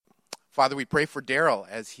Father, we pray for Daryl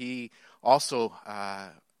as he also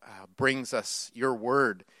brings us your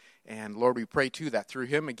word. And Lord, we pray too that through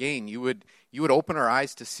him again, you would open our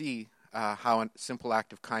eyes to see how a simple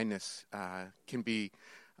act of kindness can be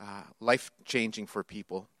life-changing for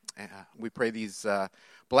people. We pray these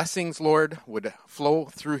blessings, Lord, would flow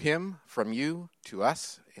through him from you to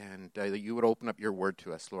us, and that you would open up your word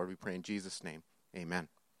to us, Lord. We pray in Jesus' name. Amen.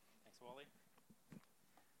 Thanks, Wally.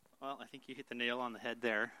 Well, I think you hit the nail on the head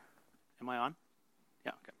there. Am I on?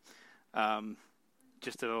 Yeah, okay.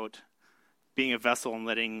 Just about being a vessel and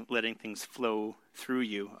letting things flow through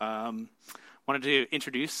you. Wanted to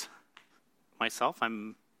introduce myself.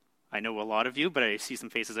 I know a lot of you, but I see some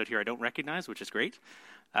faces out here I don't recognize, which is great.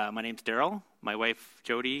 My name's Daryl. My wife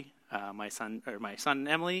Jody. My son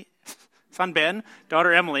Emily. Son Ben.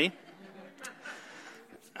 Daughter Emily.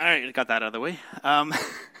 All right, I got that out of the way.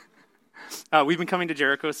 We've been coming to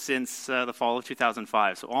Jericho since the fall of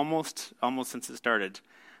 2005, so almost since it started,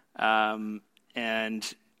 and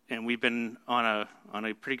we've been on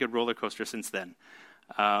a pretty good roller coaster since then.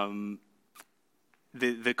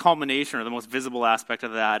 The culmination, or the most visible aspect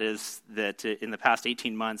of that, is that in the past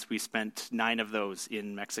 18 months, we spent 9 of those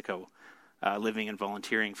in Mexico, living and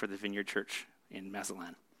volunteering for the Vineyard Church in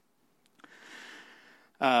Mazatlan.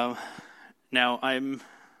 Now, I'm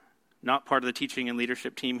not part of the teaching and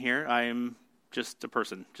leadership team here. I am just a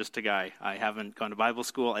person, just a guy. I haven't gone to Bible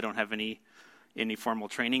school. I don't have any formal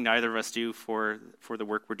training. Neither of us do for the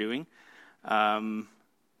work we're doing.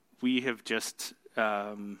 We have just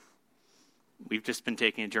we've just been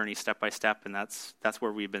taking a journey step by step, and that's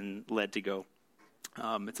where we've been led to go.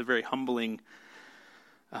 It's a very humbling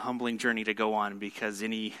journey to go on, because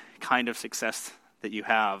any kind of success that you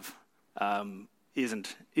have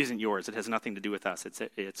isn't yours. It has nothing to do with us.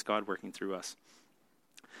 It's God working through us.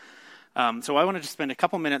 So I wanted to spend a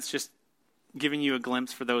couple minutes just giving you a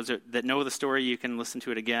glimpse. For those that know the story, you can listen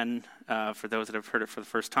to it again. For those that have heard it for the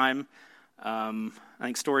first time, I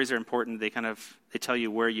think stories are important. They tell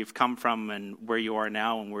you where you've come from and where you are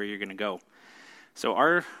now and where you're going to go. So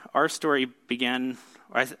our story began,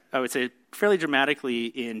 I would say, fairly dramatically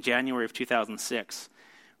in January of 2006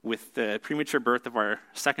 with the premature birth of our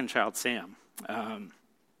second child, Sam.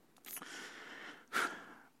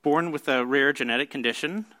 Born with a rare genetic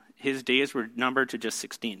condition, his days were numbered to just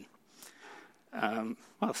 16. Well,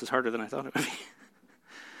 this is harder than I thought it would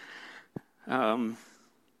be.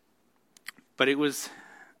 But it was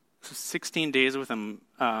 16 days with him,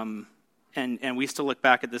 and we still look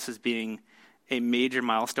back at this as being a major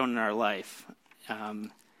milestone in our life.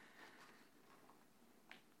 And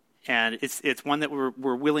it's one that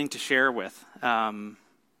we're willing to share with.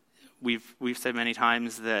 We've said many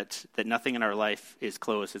times that nothing in our life is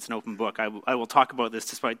closed. It's an open book. I will talk about this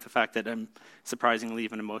despite the fact that I'm surprisingly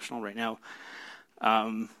even emotional right now,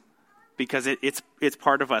 because it's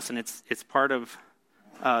part of us, and it's part of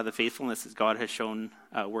the faithfulness that God has shown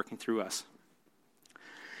working through us.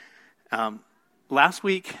 Last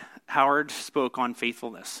week, Howard spoke on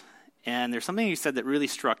faithfulness, and there's something he said that really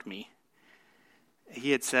struck me.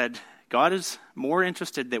 He had said, God is more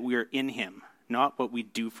interested that we are in him, not what we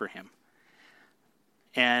do for him.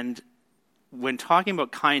 And when talking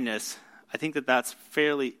about kindness, I think that that's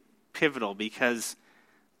fairly pivotal, because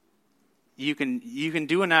you can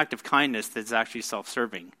do an act of kindness that's actually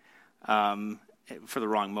self-serving for the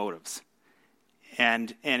wrong motives.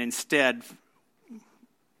 And instead,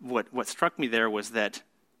 what struck me there was that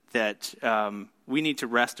we need to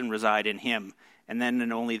rest and reside in him, and then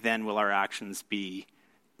and only then will our actions be,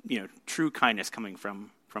 true kindness coming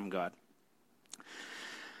from God.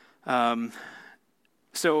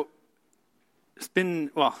 So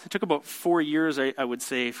it took about 4 years, I would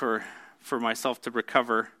say, for myself to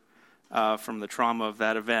recover from the trauma of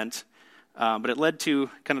that event. But it led to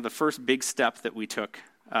kind of the first big step that we took,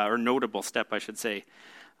 or notable step, I should say.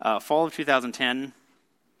 Fall of 2010,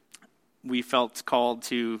 we felt called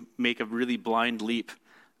to make a really blind leap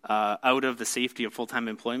out of the safety of full-time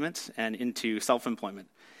employment and into self-employment.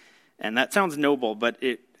 And that sounds noble, but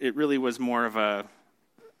it really was more of a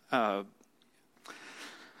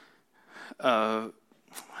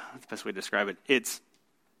what's the best way to describe it?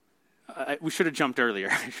 We should have jumped earlier,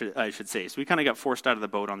 I should say. So we kind of got forced out of the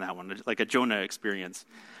boat on that one, like a Jonah experience.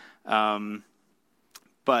 But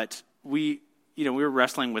we were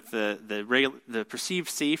wrestling with the perceived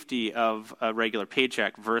safety of a regular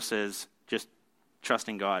paycheck versus just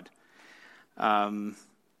trusting God.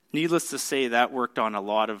 Needless to say, that worked on a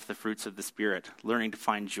lot of the fruits of the Spirit, learning to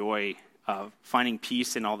find joy, finding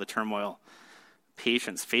peace in all the turmoil,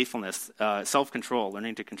 patience, faithfulness, self-control,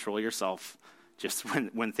 learning to control yourself just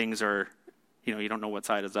when things are, you don't know what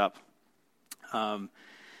side is up.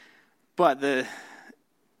 But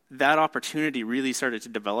that opportunity really started to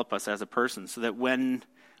develop us as a person, so that when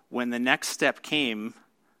the next step came,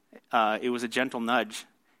 it was a gentle nudge.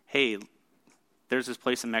 Hey, there's this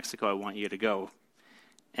place in Mexico I want you to go.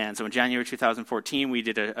 And so in January 2014, we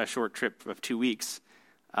did a short trip of 2 weeks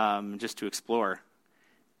just to explore.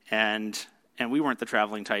 And we weren't the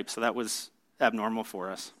traveling type, so that was abnormal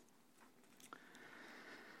for us.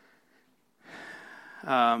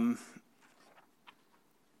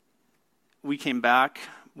 We came back.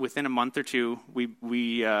 Within a month or two, we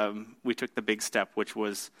took the big step, which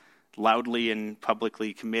was loudly and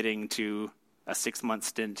publicly committing to a 6-month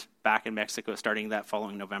stint back in Mexico, starting that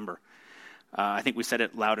following November. I think we said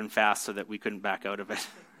it loud and fast so that we couldn't back out of it.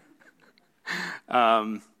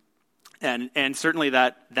 And certainly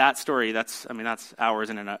that story, that's ours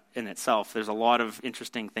in itself. There's a lot of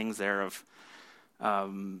interesting things there of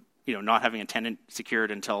not having a tenant secured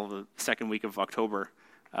until the second week of October,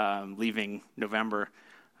 leaving November.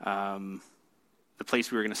 The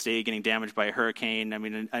place we were going to stay getting damaged by a hurricane.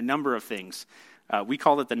 A number of things. We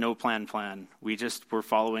called it the no plan. We just were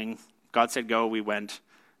following. God said go, we went,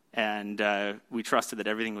 and we trusted that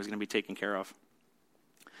everything was going to be taken care of.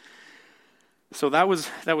 So that was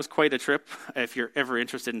quite a trip. If you're ever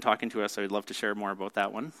interested in talking to us, I would love to share more about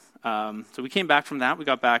that one. So we came back from that. We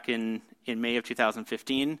got back in May of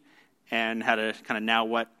 2015 and had a kind of now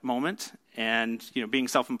what moment. And being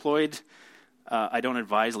self-employed, I don't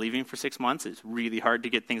advise leaving for 6 months. It's really hard to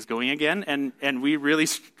get things going again, and we really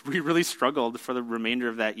struggled for the remainder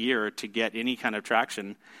of that year to get any kind of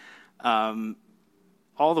traction.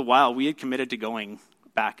 All the while, we had committed to going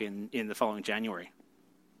back in the following January.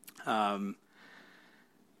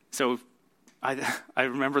 So I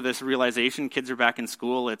remember this realization. Kids are back in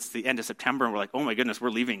school. It's the end of September, and we're like, oh my goodness, we're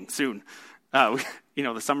leaving soon.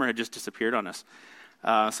 The summer had just disappeared on us.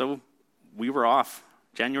 So we were off.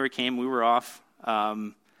 January came, we were off.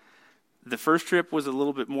 The first trip was a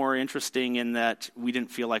little bit more interesting in that we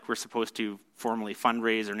didn't feel like we're supposed to formally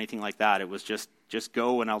fundraise or anything like that. It was just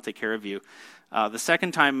go and I'll take care of you. The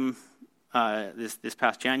second time, this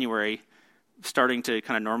past January, starting to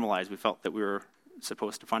kind of normalize. We felt that we were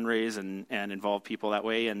supposed to fundraise and involve people that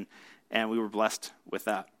way, and we were blessed with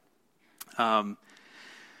that.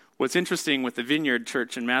 What's interesting with the Vineyard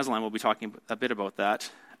Church in Mazatlan, we'll be talking a bit about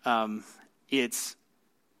that.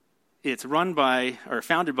 It's run by, or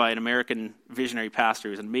founded by, an American visionary pastor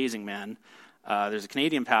who's an amazing man. There's a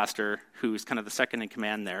Canadian pastor who's kind of the second in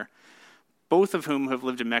command there, both of whom have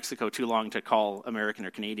lived in Mexico too long to call American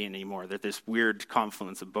or Canadian anymore. They're this weird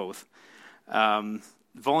confluence of both.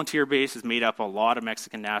 Volunteer base is made up of a lot of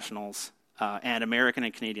Mexican nationals and American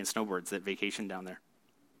and Canadian snowbirds that vacation down there.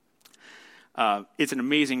 It's an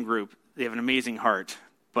amazing group. They have an amazing heart,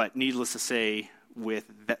 but needless to say, with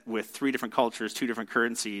 3 different cultures, 2 different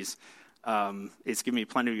currencies, it's given me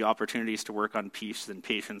plenty of opportunities to work on peace and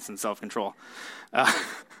patience and self-control.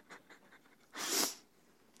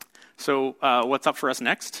 So what's up for us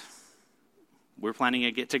next? We're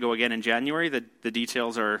planning to go again in January. The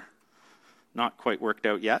details are not quite worked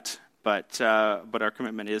out yet, but our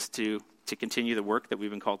commitment is to continue the work that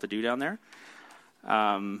we've been called to do down there.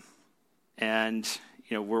 And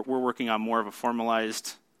we're working on more of a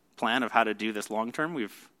formalized plan of how to do this long term.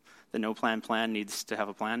 The no plan needs to have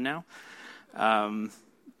a plan now.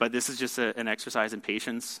 But this is just an exercise in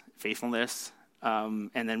patience, faithfulness, and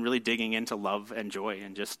then really digging into love and joy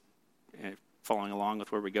and just following along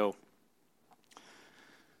with where we go.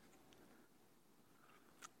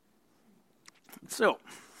 So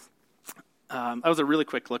that was a really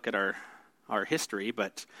quick look at our history,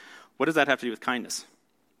 but what does that have to do with kindness?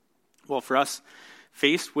 Well, for us,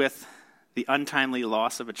 faced with the untimely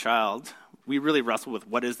loss of a child, we really wrestle with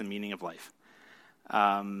what is the meaning of life.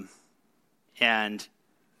 And,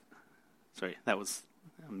 sorry, that was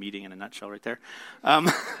a meeting in a nutshell right there.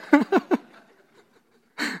 That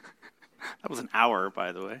was an hour,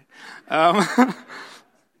 by the way.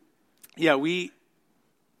 Yeah, we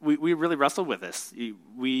really wrestled with this.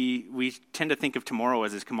 We tend to think of tomorrow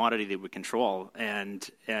as this commodity that we control, and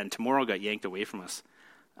tomorrow got yanked away from us.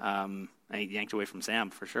 Yanked away from Sam,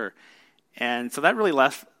 for sure. And so that really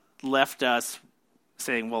left us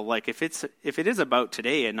saying, well, like if it is about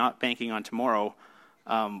today and not banking on tomorrow,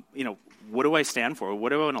 what do I stand for? What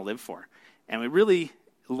do I want to live for? And we really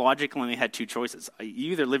logically only had 2 choices.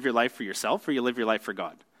 You either live your life for yourself or you live your life for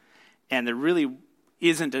God. And there really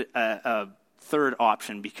isn't a third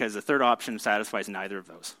option, because the third option satisfies neither of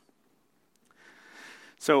those.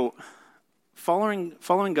 So following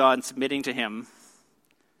God and submitting to Him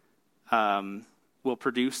will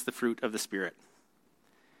produce the fruit of the Spirit.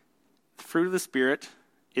 The fruit of the Spirit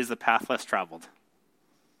is the path less traveled.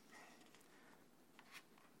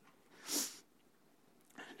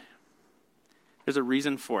 There's a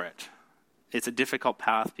reason for it. It's a difficult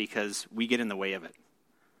path because we get in the way of it.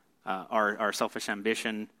 Our selfish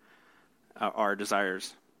ambition, our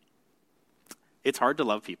desires. It's hard to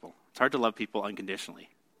love people. It's hard to love people unconditionally.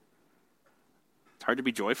 It's hard to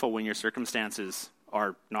be joyful when your circumstances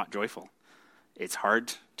are not joyful. It's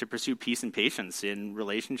hard to pursue peace and patience in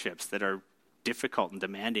relationships that are difficult and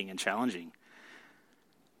demanding and challenging.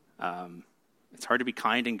 It's hard to be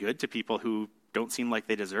kind and good to people who don't seem like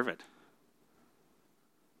they deserve it.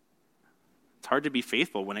 It's hard to be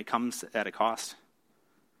faithful when it comes at a cost.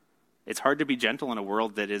 It's hard to be gentle in a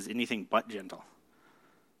world that is anything but gentle.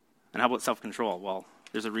 And how about self-control? Well,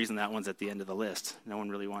 there's a reason that one's at the end of the list. No one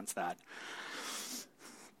really wants that.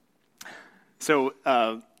 So,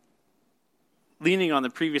 leaning on the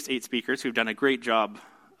previous 8 speakers who've done a great job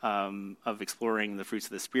of exploring the fruits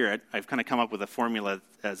of the Spirit, I've kind of come up with a formula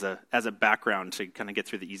as a background to kind of get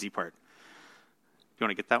through the easy part. You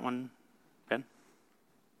want to get that one, Ben?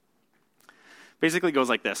 Basically goes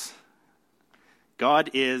like this. God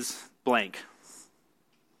is blank.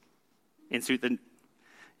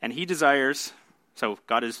 And he desires, so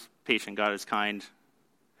God is patient, God is kind.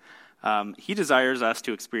 He desires us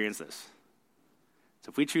to experience this. So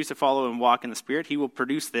if we choose to follow and walk in the Spirit, he will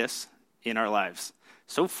produce this in our lives.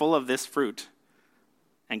 So full of this fruit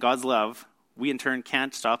and God's love, we in turn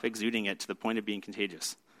can't stop exuding it to the point of being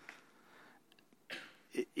contagious.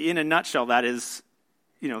 In a nutshell, that is,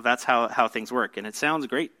 that's how things work. And it sounds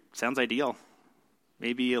great, sounds ideal.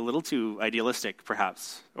 Maybe a little too idealistic,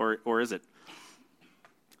 perhaps, or is it?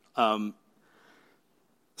 So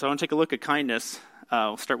I want to take a look at kindness.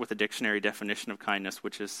 We'll start with the dictionary definition of kindness,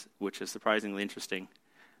 which is surprisingly interesting.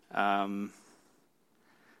 The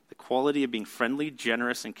quality of being friendly,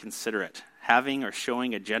 generous, and considerate, having or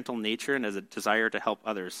showing a gentle nature and as a desire to help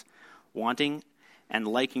others, wanting and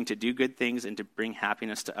liking to do good things and to bring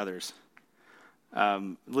happiness to others.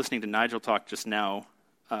 Listening to Nigel talk just now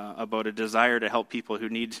about a desire to help people who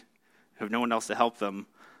have no one else to help them,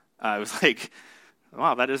 I was like,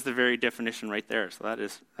 wow, that is the very definition right there. So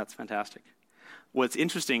that's fantastic. What's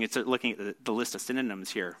interesting is looking at the list of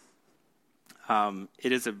synonyms here.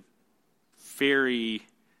 It is a very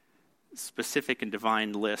specific and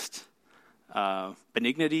divine list.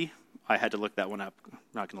 Benignity, I had to look that one up, I'm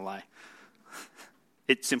not going to lie.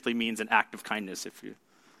 It simply means an act of kindness.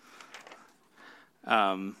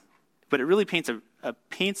 But it really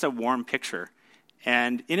paints a warm picture.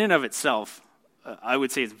 And in and of itself, I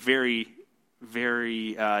would say it's very,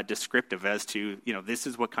 very descriptive as to, this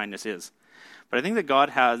is what kindness is. But I think that God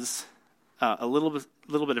has a little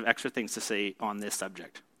bit of extra things to say on this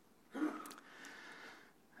subject.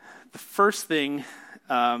 The first thing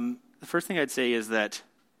I'd say is that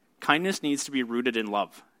kindness needs to be rooted in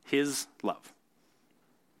love, his love.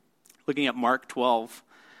 Looking at Mark 12,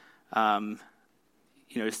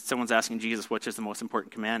 someone's asking Jesus, which is the most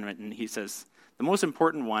important commandment? And he says, the most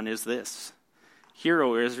important one is this. Hear,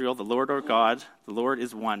 O Israel, the Lord our God, the Lord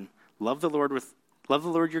is one. Love the Lord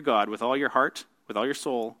your God with all your heart, with all your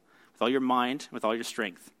soul, with all your mind, with all your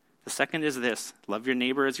strength. The second is this, love your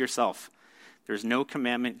neighbor as yourself. There is no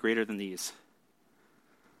commandment greater than these.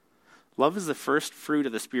 Love is the first fruit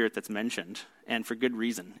of the Spirit that's mentioned, and for good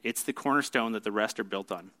reason. It's the cornerstone that the rest are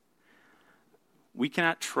built on. We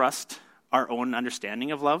cannot trust our own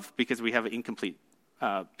understanding of love because we have an incomplete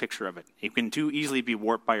picture of it. It can too easily be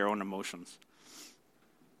warped by our own emotions.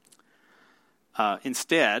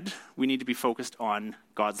 Instead, we need to be focused on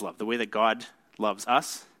God's love, the way that God loves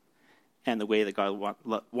us and the way that God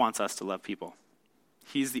wants us to love people.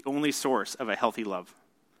 He's the only source of a healthy love.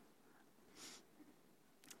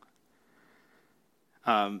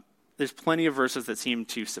 There's plenty of verses that seem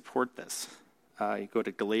to support this. You go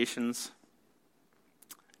to Galatians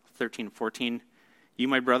 13:14. You,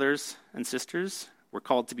 my brothers and sisters, were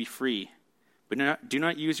called to be free. But do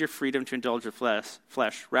not use your freedom to indulge the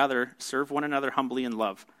flesh. Rather, serve one another humbly in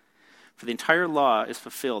love. For the entire law is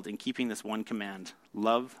fulfilled in keeping this one command.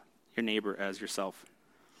 Love your neighbor as yourself.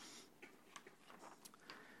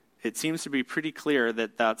 It seems to be pretty clear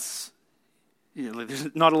that there's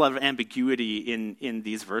not a lot of ambiguity in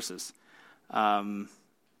these verses. And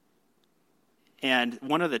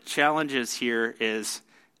one of the challenges here is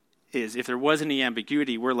if there was any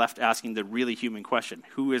ambiguity, we're left asking the really human question,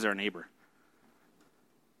 who is our neighbor?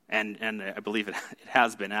 And I believe it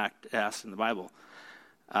has been asked in the Bible.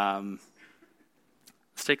 Let's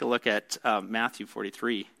take a look at Matthew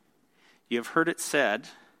 43. You have heard it said,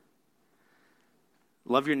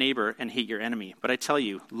 love your neighbor and hate your enemy. But I tell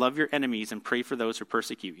you, love your enemies and pray for those who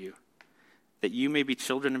persecute you, that you may be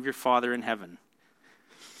children of your Father in heaven.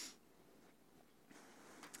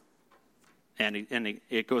 And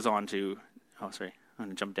it goes on to I'm going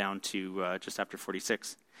to jump down to just after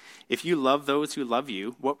 46. If you love those who love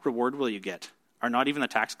you, what reward will you get? Are not even the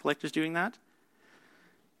tax collectors doing that?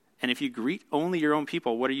 And if you greet only your own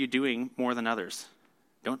people, what are you doing more than others?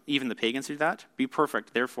 Don't even the pagans do that? Be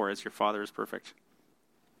perfect, therefore, as your Father is perfect.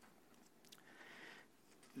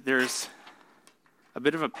 There's a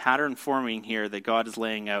bit of a pattern forming here that God is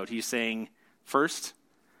laying out. He's saying, first,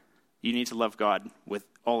 you need to love God with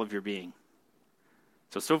all of your being.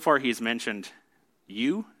 So far he's mentioned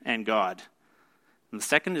you and God. And the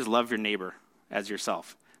second is love your neighbor as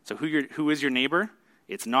yourself. So who is your neighbor?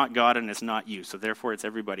 It's not God and it's not you. So therefore it's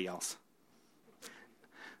everybody else.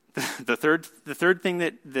 The third thing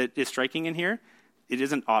that is striking in here, it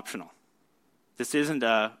isn't optional. This isn't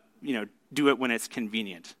do it when it's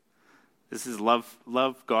convenient. This is love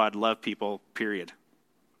God, love people, period.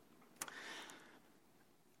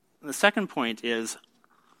 And the second point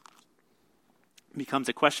becomes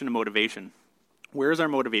a question of motivation. Where is our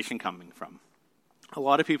motivation coming from? A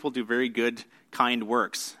lot of people do very good, kind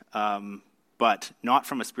works, but not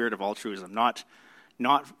from a spirit of altruism. Not.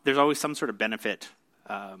 There's always some sort of benefit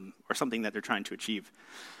or something that they're trying to achieve.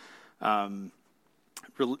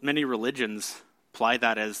 Many religions apply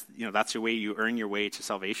that as, that's the way you earn your way to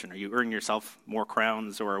salvation, or you earn yourself more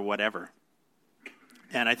crowns or whatever.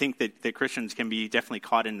 And I think that Christians can be definitely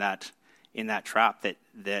caught in that trap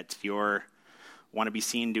that you're want to be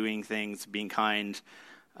seen doing things, being kind,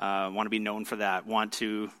 want to be known for that, want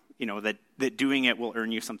to, that doing it will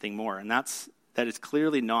earn you something more. And that is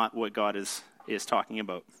clearly not what God is talking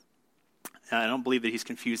about. And I don't believe that he's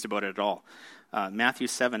confused about it at all. Matthew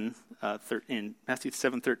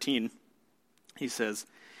 7:13, he says,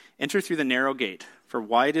 "Enter through the narrow gate, for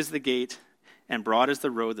wide is the gate and broad is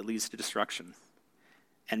the road that leads to destruction,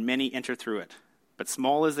 and many enter through it. But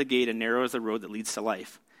small is the gate and narrow is the road that leads to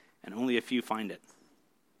life, and only a few find it.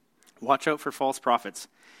 Watch out for false prophets.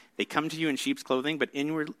 They come to you in sheep's clothing, but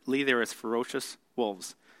inwardly they are as ferocious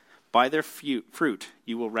wolves. By their fruit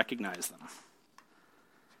you will recognize them."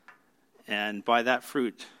 And by that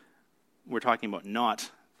fruit, we're talking about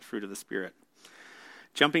not the fruit of the Spirit.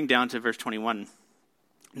 Jumping down to verse 21.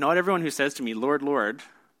 "Not everyone who says to me, 'Lord, Lord,'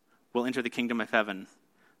 will enter the kingdom of heaven,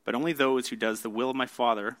 but only those who does the will of my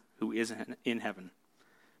Father who is in heaven.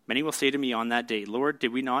 Many will say to me on that day, 'Lord,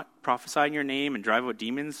 did we not prophesy in your name and drive out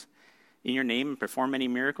demons in your name and perform many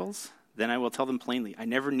miracles?' Then I will tell them plainly, 'I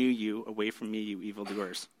never knew you. Away from me, you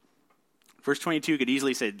evildoers.'" Verse 22 could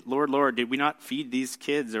easily say, "Lord, Lord, did we not feed these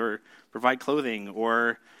kids or provide clothing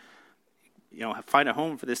or find a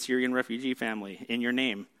home for this Syrian refugee family in your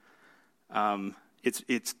name?"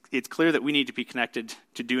 It's clear that we need to be connected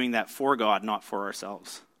to doing that for God, not for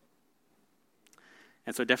ourselves.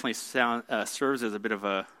 And so it definitely serves as a bit of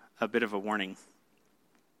a warning.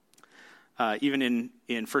 Even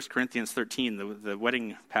in 1 Corinthians 13, the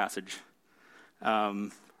wedding passage,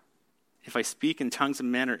 "If I speak in tongues of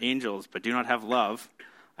men or angels, but do not have love,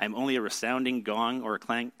 I am only a resounding gong or a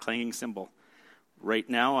clanging cymbal." Right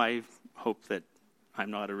now, I hope that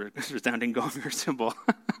I'm not a resounding gong or cymbal.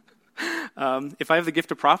 "If I have the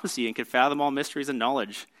gift of prophecy and can fathom all mysteries and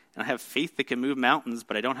knowledge, and I have faith that can move mountains,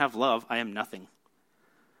 but I don't have love, I am nothing.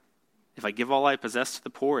 If I give all I possess to the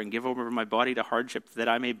poor and give over my body to hardship that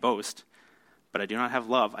I may boast, but I do not have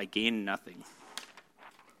love, I gain nothing."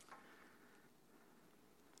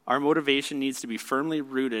 Our motivation needs to be firmly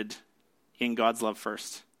rooted in God's love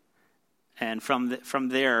first. And from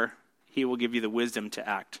there, he will give you the wisdom to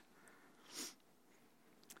act.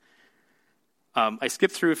 I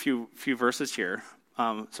skipped through a few verses here.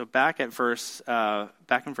 So back in verse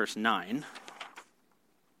 9,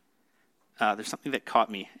 there's something that caught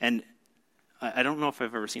me, and I don't know if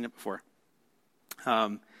I've ever seen it before.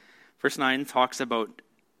 Verse 9 talks about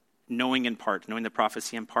knowing in part, knowing the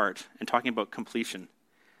prophecy in part, and talking about completion.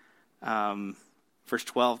 Verse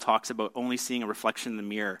 12 talks about only seeing a reflection in the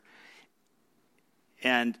mirror.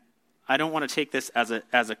 And I don't want to take this as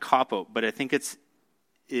a cop-out, but I think it's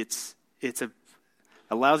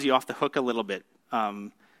allows you off the hook a little bit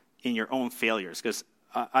in your own failures, because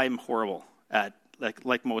I'm horrible at,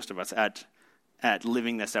 like most of us, at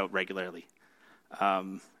living this out regularly.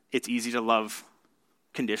 It's easy to love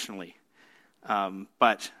conditionally,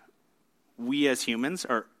 but we as humans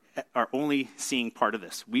are only seeing part of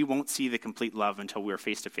this. We won't see the complete love until we're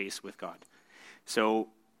face to face with God. So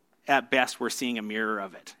at best, we're seeing a mirror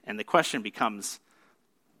of it, and the question becomes,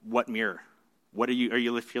 what mirror? What are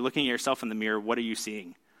you? If you're looking at yourself in the mirror, what are you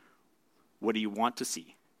seeing? What do you want to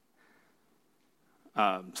see?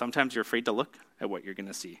 Sometimes you're afraid to look at what you're going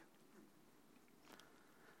to see.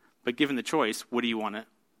 But given the choice, what do you want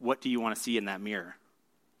to see in that mirror?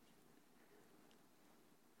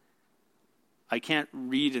 I can't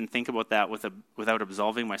read and think about that without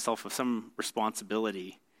absolving myself of some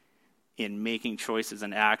responsibility in making choices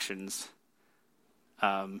and actions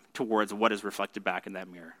towards what is reflected back in that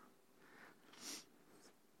mirror.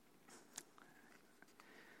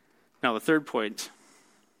 Now, the third point,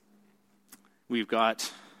 we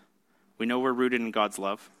know we're rooted in God's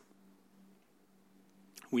love.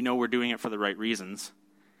 We know we're doing it for the right reasons.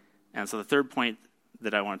 And so the third point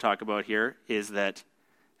that I want to talk about here is that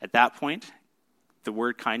at that point, the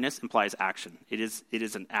word kindness implies action. It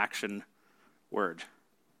is an action word.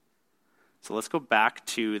 So let's go back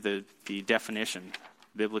to the definition,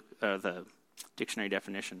 the dictionary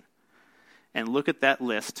definition, and look at that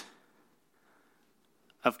list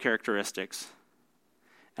of characteristics.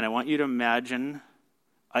 And I want you to imagine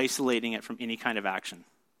isolating it from any kind of action.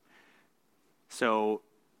 So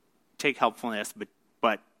take helpfulness,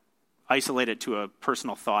 but isolate it to a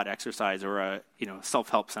personal thought exercise or a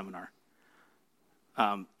self-help seminar.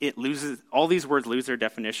 All these words lose their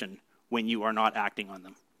definition when you are not acting on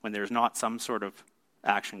them, when there's not some sort of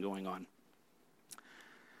action going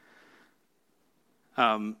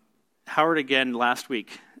on. Howard again last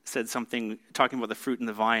week said something talking about the fruit in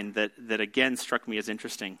the vine that again struck me as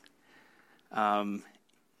interesting,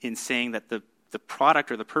 in saying that the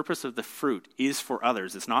product or the purpose of the fruit is for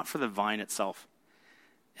others. It's not for the vine itself.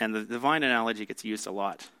 And the vine analogy gets used a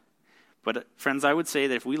lot. But friends, I would say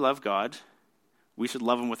that if we love God, we should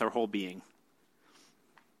love him with our whole being.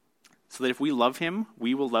 So that if we love him,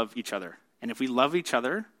 we will love each other. And if we love each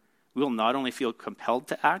other, we will not only feel compelled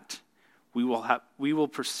to act, we will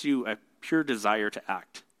pursue a pure desire to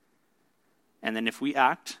act. And then if we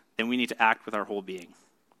act, then we need to act with our whole being.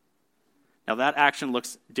 Now that action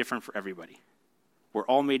looks different for everybody. We're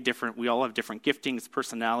all made different. We all have different giftings,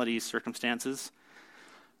 personalities, circumstances.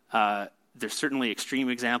 There's certainly extreme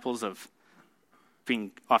examples of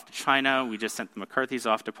being off to China. We just sent the McCarthys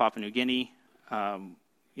off to Papua New Guinea.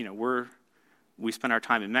 We spend our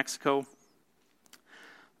time in Mexico.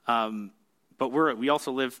 But we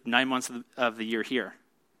also live 9 months of the year here.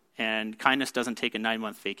 And kindness doesn't take a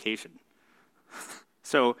 9-month vacation.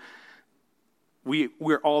 So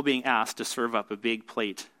we're all being asked to serve up a big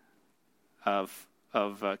plate of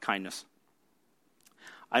kindness.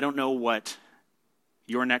 I don't know what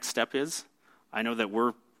your next step is. I know that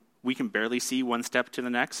we can barely see one step to the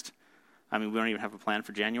next. I mean, we don't even have a plan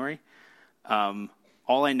for January.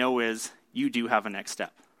 All I know is you do have a next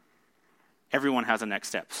step. Everyone has a next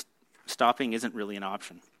step. Stopping isn't really an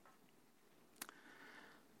option.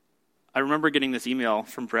 I remember getting this email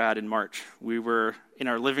from Brad in March. We were in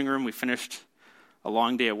our living room. We finished a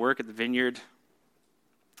long day at work at the vineyard.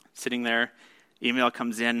 Sitting there, email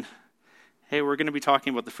comes in. Hey, we're going to be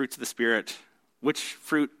talking about the fruits of the Spirit. Which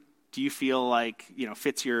fruit do you feel like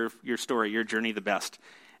fits your story, your journey the best?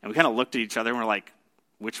 And we kind of looked at each other and we're like,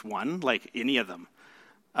 which one? Like any of them.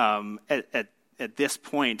 At this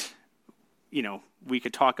point, we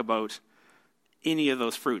could talk about any of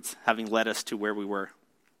those fruits having led us to where we were.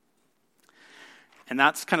 And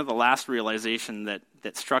that's kind of the last realization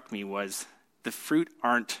that struck me was the fruit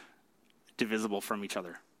aren't divisible from each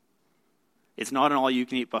other. It's not an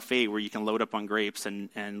all-you-can-eat buffet where you can load up on grapes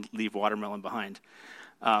and leave watermelon behind.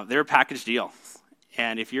 They're a package deal.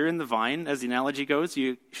 And if you're in the vine, as the analogy goes,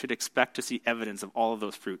 you should expect to see evidence of all of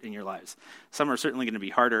those fruit in your lives. Some are certainly going to be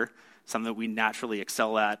harder, some that we naturally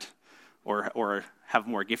excel at or have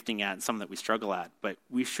more gifting at, and some that we struggle at. But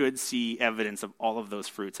we should see evidence of all of those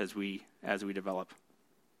fruits as we develop.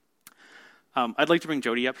 I'd like to bring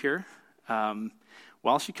Jody up here.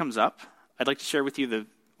 While she comes up, I'd like to share with you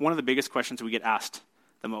one of the biggest questions we get asked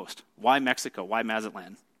the most. Why Mexico? Why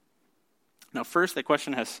Mazatlan? Now, first, that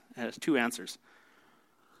question has two answers.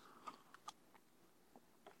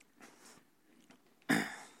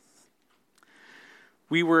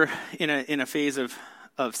 We were in a phase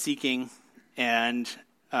of seeking, and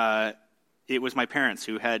it was my parents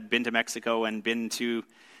who had been to Mexico and been to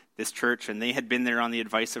this church, and they had been there on the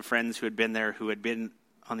advice of friends who had been there, who had been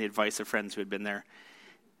on the advice of friends who had been there.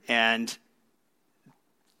 And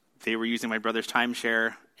they were using my brother's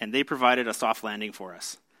timeshare, and they provided a soft landing for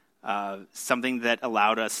us, something that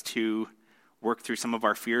allowed us to work through some of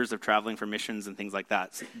our fears of traveling for missions and things like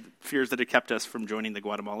that, fears that had kept us from joining the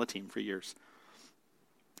Guatemala team for years.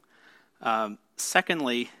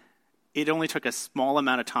 Secondly, it only took a small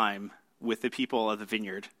amount of time with the people of the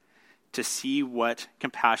vineyard to see what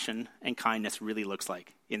compassion and kindness really looks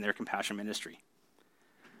like in their compassion ministry.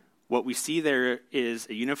 What we see there is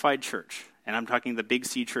a unified church, and I'm talking the Big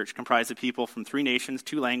C church, comprised of people from 3 nations,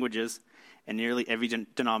 2 languages, and nearly every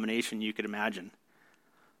denomination you could imagine,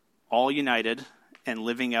 all united and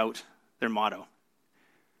living out their motto.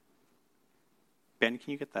 Ben,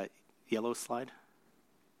 can you get that yellow slide?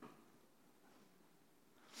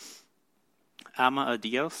 Ama a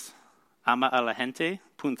Dios, ama a la gente,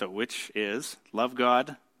 punto, which is love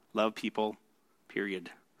God, love people,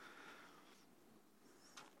 period.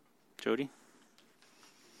 Jody?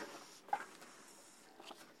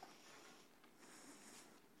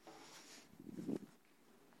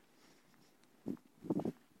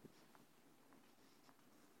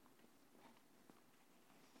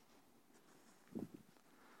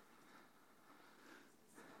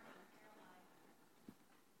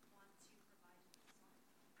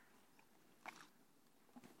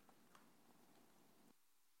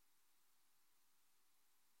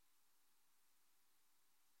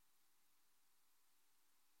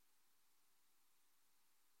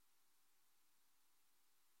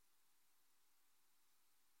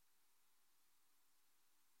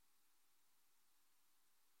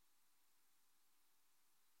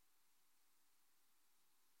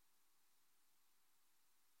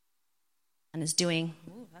 And is doing.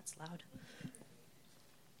 Ooh, that's loud.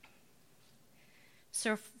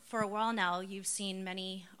 So for a while now, you've seen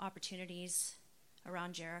many opportunities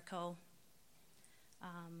around Jericho.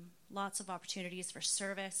 Lots of opportunities for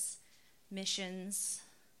service, missions,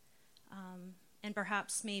 and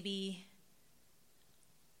perhaps maybe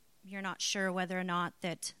you're not sure whether or not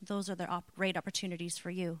that those are the great opportunities for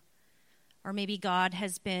you. Or maybe God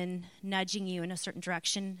has been nudging you in a certain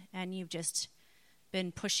direction and you've just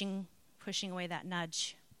been pushing away that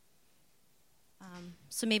nudge.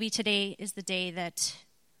 So maybe today is the day that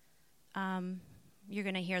you're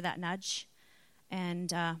going to hear that nudge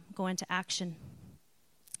and go into action.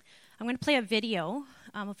 I'm going to play a video.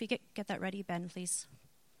 If you get that ready, Ben, please.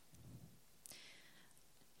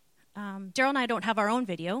 Daryl and I don't have our own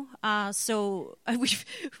video, so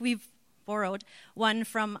we've borrowed one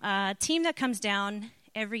from a team that comes down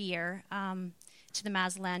every year to the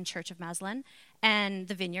Maslan Church of Maslan and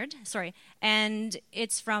the Vineyard, and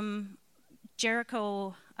it's from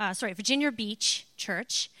Virginia Beach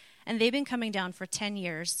Church, and they've been coming down for 10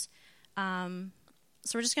 years. So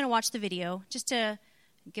we're just going to watch the video just to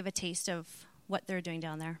give a taste of what they're doing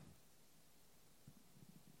down there.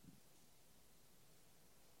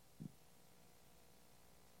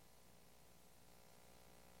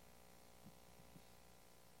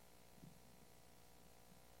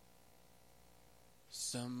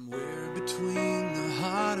 Somewhere between the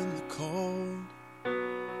hot and the cold,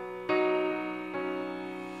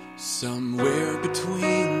 somewhere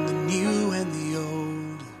between the new and the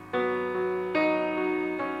old,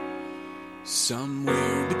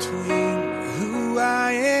 somewhere between who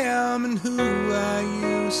I am and who I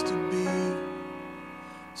used to be,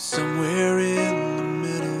 somewhere in the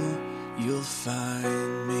middle you'll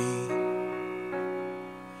find me.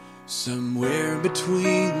 Somewhere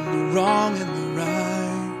between the wrong and the right,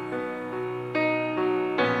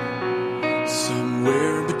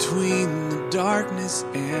 somewhere between the darkness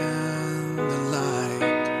and the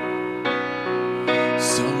light,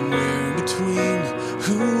 somewhere between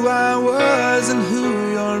who I was and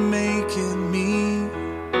who you're making me,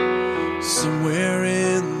 somewhere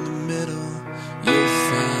in the middle you'll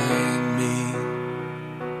find me.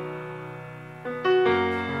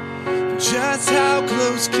 Just how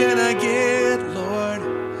close can I get, Lord,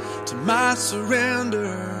 to my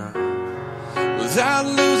surrender without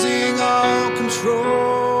losing all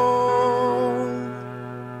control?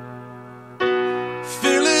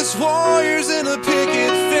 Fearless warriors in a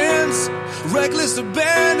picket fence, reckless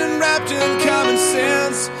abandon wrapped in common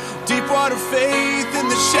sense, deep water faith in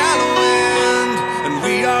the shallow end, and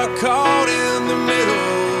we are caught in the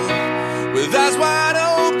middle with eyes wide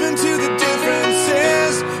open to the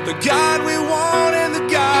differences, the God we want and the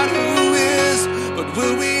God who is. But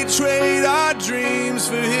will we trade our dreams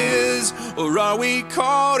for his, or are we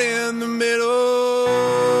caught in the middle?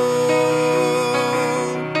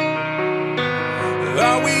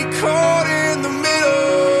 Are we caught in the middle?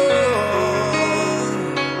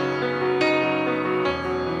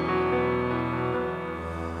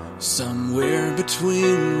 Somewhere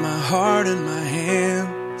between my heart and my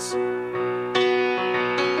hands,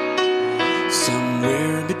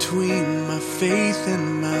 somewhere between my faith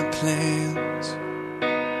and my plans,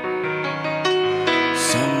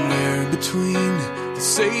 somewhere between the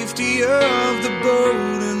safety of the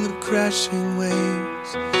boat and the crashing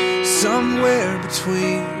waves, somewhere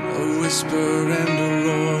between a whisper and a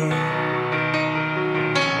roar,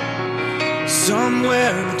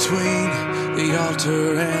 somewhere between the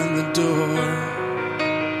altar and the door,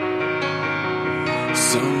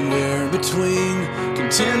 somewhere between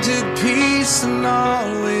contented peace and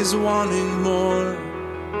always wanting more,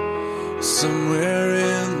 somewhere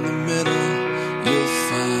in the middle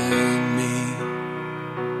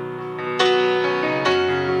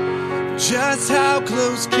Just how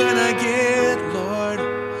close can I get, Lord,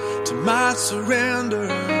 to my surrender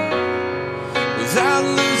without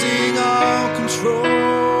losing all control?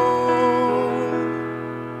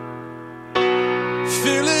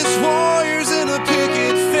 Fearless warriors in a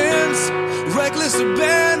picket fence, reckless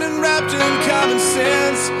abandon wrapped in common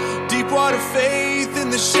sense, deep water faith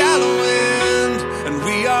in the shallow end, and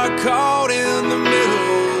we are caught in the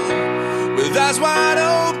middle, with eyes wide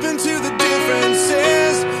open to the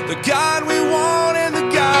differences, the God we want and the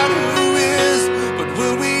God who is. But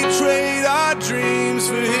will we trade our dreams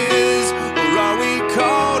for His, or are we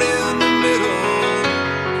caught in the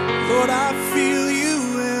middle? Lord, I feel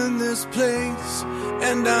You in this place,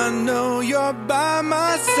 and I know You're by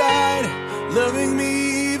my side, loving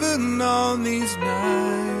me even on these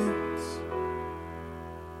nights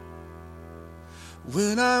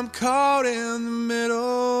when I'm caught in the middle.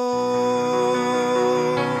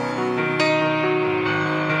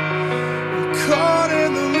 I'm caught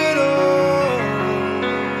in the middle.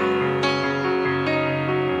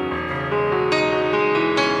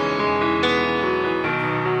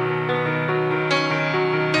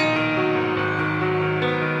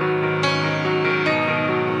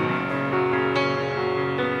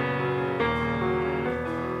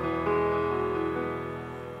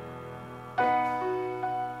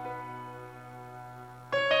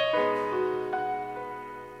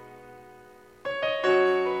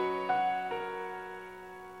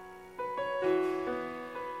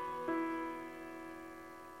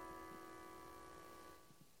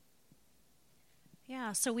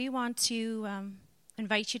 Yeah, so we want to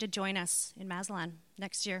invite you to join us in Mazatlan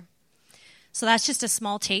next year. So that's just a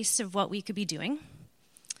small taste of what we could be doing.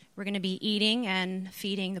 We're going to be eating and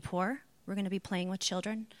feeding the poor. We're going to be playing with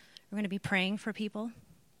children. We're going to be praying for people.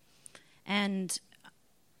 And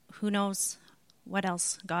who knows what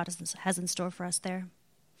else God has in store for us there.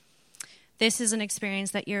 This is an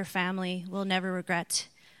experience that your family will never regret.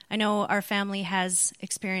 I know our family has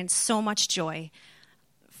experienced so much joy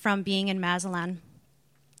from being in Mazatlan.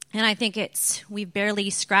 And I think we've barely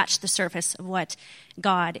scratched the surface of what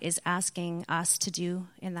God is asking us to do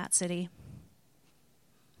in that city.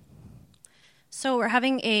 So we're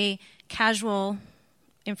having a casual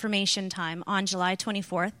information time on July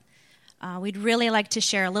 24th. We'd really like to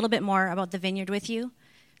share a little bit more about the vineyard with you.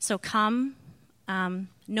 So come,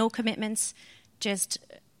 no commitments, just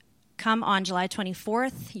come on July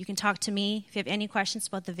 24th. You can talk to me if you have any questions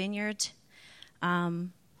about the vineyard.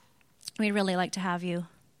 We'd really like to have you.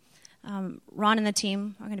 Ron and the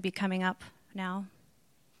team are going to be coming up now.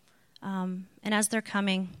 And as they're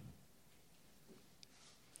coming,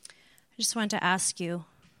 I just wanted to ask you,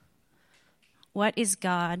 what is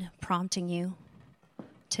God prompting you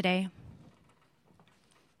today?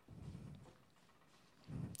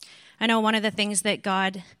 I know one of the things that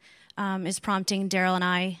God is prompting Daryl and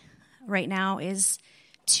I right now is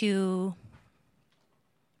to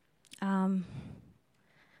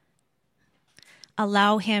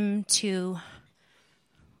allow Him to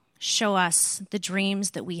show us the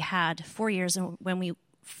dreams that we had 4 years when we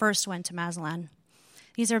first went to Mazatlan.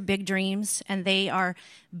 These are big dreams, and they are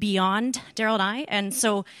beyond Daryl and I. And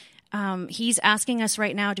so He's asking us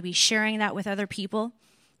right now to be sharing that with other people,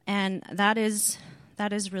 and that is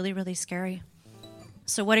really, really scary.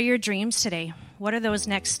 So what are your dreams today? What are those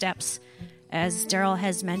next steps, as Daryl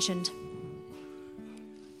has mentioned?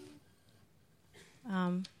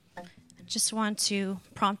 Just want to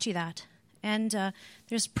prompt you that. And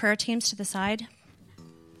there's prayer teams to the side.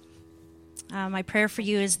 My prayer for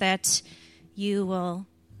you is that you will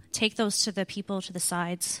take those to the people to the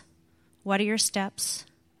sides. What are your steps?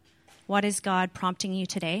 What is God prompting you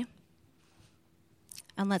today?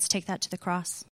 And let's take that to the cross.